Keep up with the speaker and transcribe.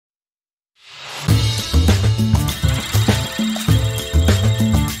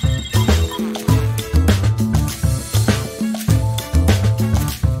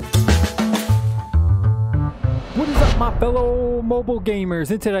Mobile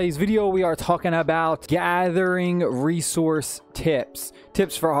gamers. In today's video we are talking about gathering resource tips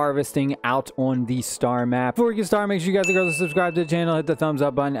for harvesting out on the star map. Before we get started, make sure you guys go to subscribe to the channel, hit the thumbs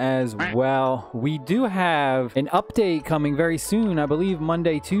up button as well. We do have an update coming very soon, I believe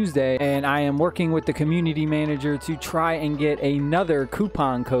Monday, Tuesday, and I am working with the community manager to try and get another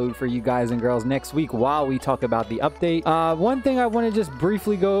coupon code for you guys and girls next week while we talk about the update. One thing I want to just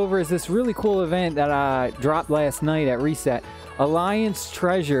briefly go over is this really cool event that I dropped last night at Reset, Alliance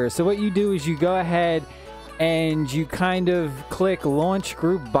Treasure. So what you do is you go ahead and you kind of click launch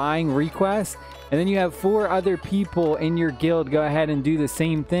group buying request, and then you have 4 other people in your guild go ahead and do the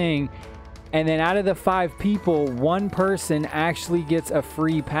same thing, and then out of the 5 people, 1 person actually gets a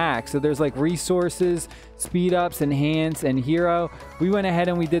free pack. So there's like resources, speed ups, enhance, and hero. We went ahead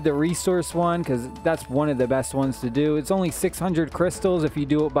and we did the resource one because that's one of the best ones to do. It's only 600 crystals if you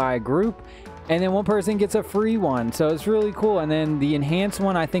do it by a group, and then 1 person gets a free one, so it's really cool. And then the enhanced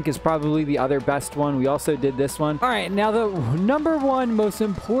one I think is probably the other best one. We also did this one. All right, now the number one most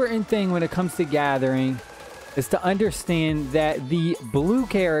important thing when it comes to gathering is to understand that the blue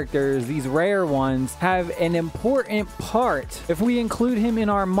characters, these rare ones, have an important part. If we include him in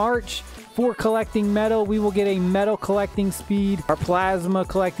our march for collecting metal, we will get a metal collecting speed, our plasma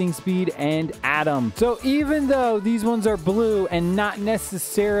collecting speed, and atom. So even though these ones are blue and not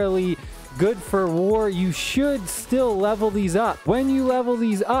necessarily good for war, you should still level these up. When you level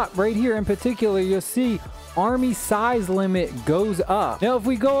these up, right here in particular, you'll see army size limit goes up. Now if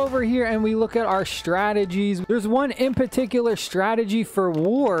we go over here and we look at our strategies, there's one in particular strategy for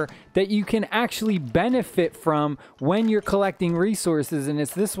war that you can actually benefit from when you're collecting resources, and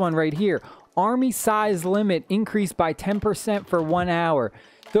it's this one right here. Army size limit increased by 10% for 1 hour.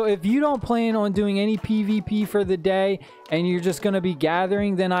 So if you don't plan on doing any PvP for the day and you're just going to be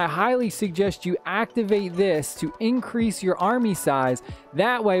gathering, then I highly suggest you activate this to increase your army size.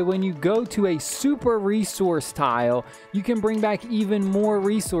 That way, when you go to a super resource tile, you can bring back even more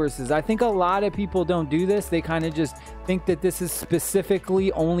resources. I think a lot of people don't do this. They kind of just think that this is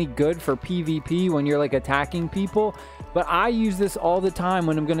specifically only good for PvP when you're like attacking people. But I use this all the time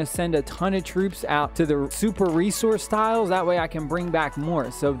when I'm going to send a ton of troops out to the super resource tiles. That way I can bring back more.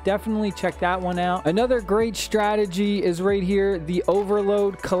 So definitely check that one out. Another great strategy is right here. The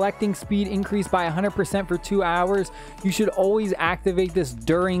overload collecting speed increased by 100% for 2 hours. You should always activate this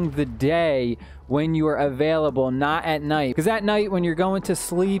during the day when you are available, not at night, because at night when you're going to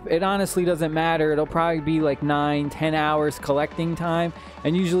sleep, it honestly doesn't matter. It'll probably be like 9-10 hours collecting time,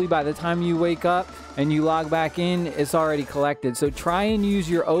 and usually by the time you wake up and you log back in, it's already collected. So try and use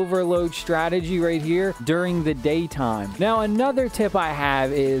your overload strategy right here during the daytime. Now another tip I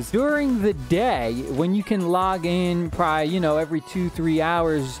have is during the day when you can log in probably, you know, every 2-3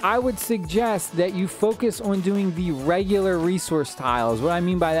 hours, I would suggest that you focus on doing the regular resource tiles. What I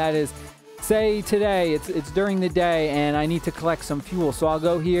mean by that is, say today it's during the day and I need to collect some fuel, so I'll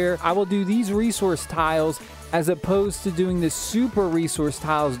go here, I will do these resource tiles as opposed to doing the super resource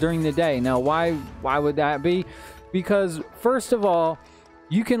tiles during the day. Now why would that be? Because first of all,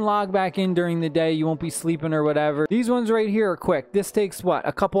 you can log back in during the day, you won't be sleeping or whatever. These ones right here are quick. This takes what,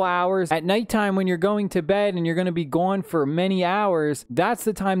 a couple hours? At nighttime when you're going to bed and you're going to be gone for many hours, that's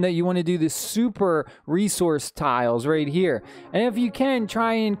the time that you want to do the super resource tiles right here. And if you can,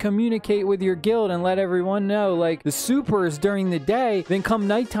 try and communicate with your guild and let everyone know, like, the supers during the day, then come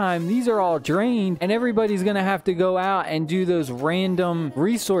nighttime, these are all drained and everybody's going to have to go out and do those random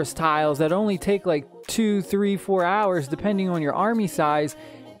resource tiles that only take like 2, 3, 4 hours depending on your army size.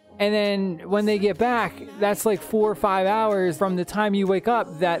 And then when they get back, that's like 4 or 5 hours from the time you wake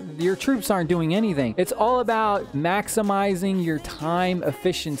up that your troops aren't doing anything. It's all about maximizing your time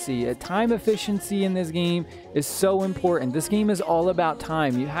efficiency. Time efficiency in this game is so important. This game is all about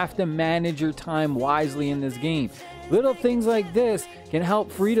time. You have to manage your time wisely in this game. Little things like this can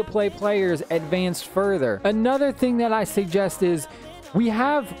help free-to-play players advance further. Another thing that I suggest is we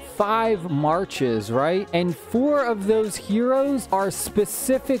have 5 marches, right? And 4 of those heroes are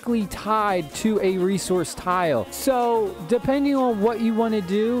specifically tied to a resource tile. So depending on what you want to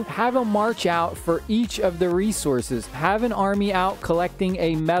do, have a march out for each of the resources. Have an army out collecting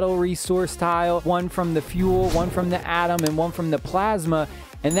a metal resource tile, 1 from the fuel, 1 from the atom, and 1 from the plasma.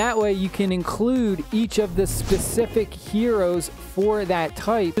 And that way you can include each of the specific heroes for that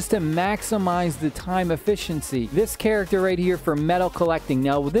type just to maximize the time efficiency. This character right here for metal collecting.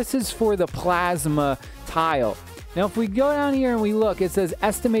 Now this is for the plasma tile. Now if we go down here and we look, it says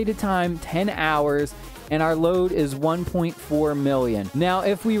estimated time 10 hours and our load is 1.4 million. Now,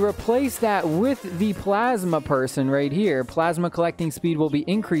 if we replace that with the plasma person right here, plasma collecting speed will be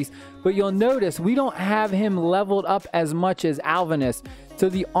increased, but you'll notice we don't have him leveled up as much as Alvinus. So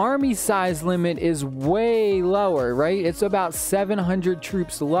the army size limit is way lower, right? It's about 700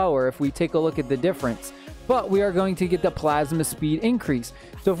 troops lower if we take a look at the difference. But we are going to get the plasma speed increase.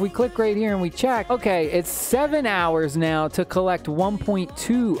 So if we click right here and we check, okay, it's 7 hours now to collect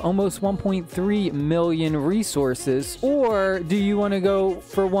 1.2, almost 1.3 million resources. Or do you want to go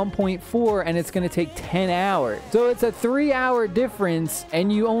for 1.4 and it's going to take 10 hours? So it's a 3-hour difference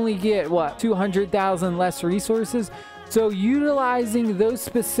and you only get, what, 200,000 less resources? So utilizing those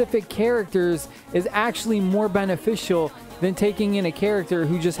specific characters is actually more beneficial than taking in a character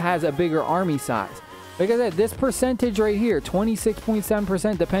who just has a bigger army size. Like I said, this percentage right here,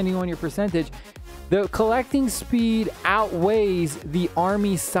 26.7%, depending on your percentage, the collecting speed outweighs the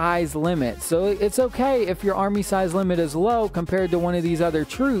army size limit. So it's okay if your army size limit is low compared to one of these other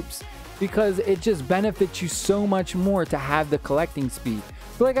troops, because it just benefits you so much more to have the collecting speed.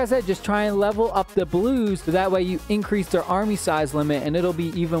 So like I said, just try and level up the blues so that way you increase their army size limit and it'll be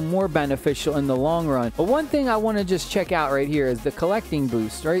even more beneficial in the long run. But one thing I want to just check out right here is the collecting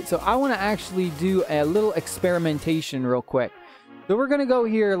boost, right? So I want to actually do a little experimentation real quick. So we're going to go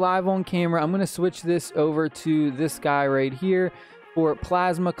here live on camera. I'm going to switch this over to this guy right here for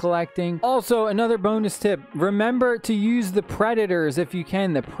plasma collecting. Also, another bonus tip, remember to use the predators if you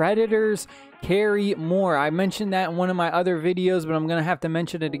can. The predators carry more. I mentioned that in one of my other videos, but I'm gonna have to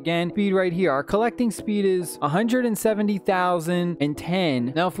mention it again. Speed right here, our collecting speed is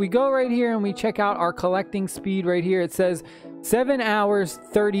 170,010. Now if we go right here and we check out our collecting speed right here, it says 7 hours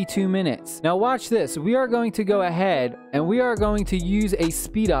 32 minutes. Now watch this, we are going to go ahead and we are going to use a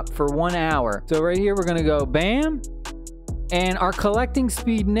speed up for 1 hour. So right here we're gonna go bam, and our collecting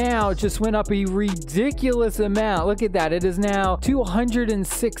speed now just went up a ridiculous amount. Look at that. It is now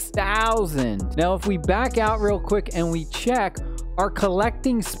 206,000. Now, if we back out real quick and we check, our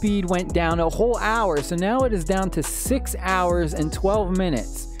collecting speed went down a whole hour. So now it is down to 6 hours and 12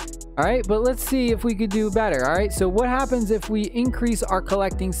 minutes. All right, but let's see if we could do better. All right, so what happens if we increase our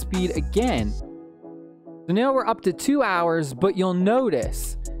collecting speed again? So now we're up to 2 hours, but you'll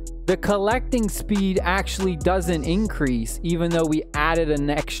notice the collecting speed actually doesn't increase even though we added an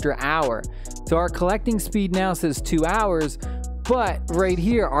extra hour. So our collecting speed now says 2 hours, but right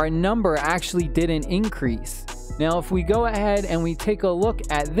here our number actually didn't increase. Now if we go ahead and we take a look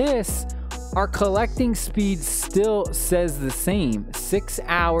at this, our collecting speed still says the same, 6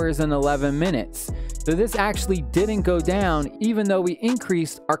 hours and 11 minutes. So this actually didn't go down even though we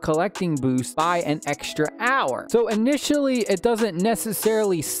increased our collecting boost by an extra hour. So initially it doesn't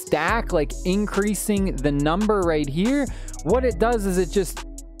necessarily stack, like increasing the number right here. What it does is it just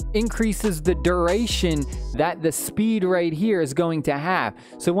increases the duration that the speed right here is going to have.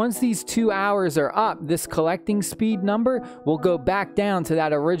 So once these 2 hours are up, this collecting speed number will go back down to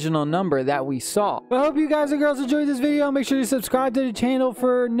that original number that we saw. I hope you guys and girls enjoyed this video. Make sure you subscribe to the channel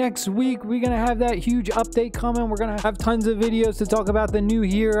for next week. We're gonna have that huge update coming. We're gonna have tons of videos to talk about the new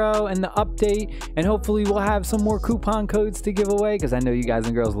hero and the update, and hopefully we'll have some more coupon codes to give away, because I know you guys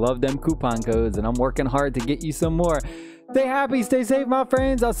and girls love them coupon codes, and I'm working hard to get you some more. Stay happy, stay safe, my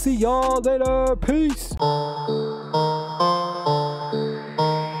friends. I'll see y'all later. Peace.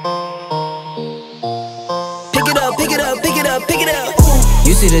 Pick it up, pick it up, pick it up, pick it up.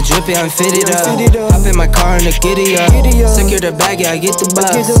 You see the drippy, I'm fitted up. Hop in my car and the giddy up. Secure the bag, yeah, I get the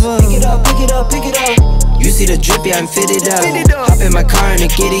bus. Pick it up, pick it up, pick it up. You see the drippy, I'm fitted up. Hop in my car and the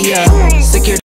giddy up. Secure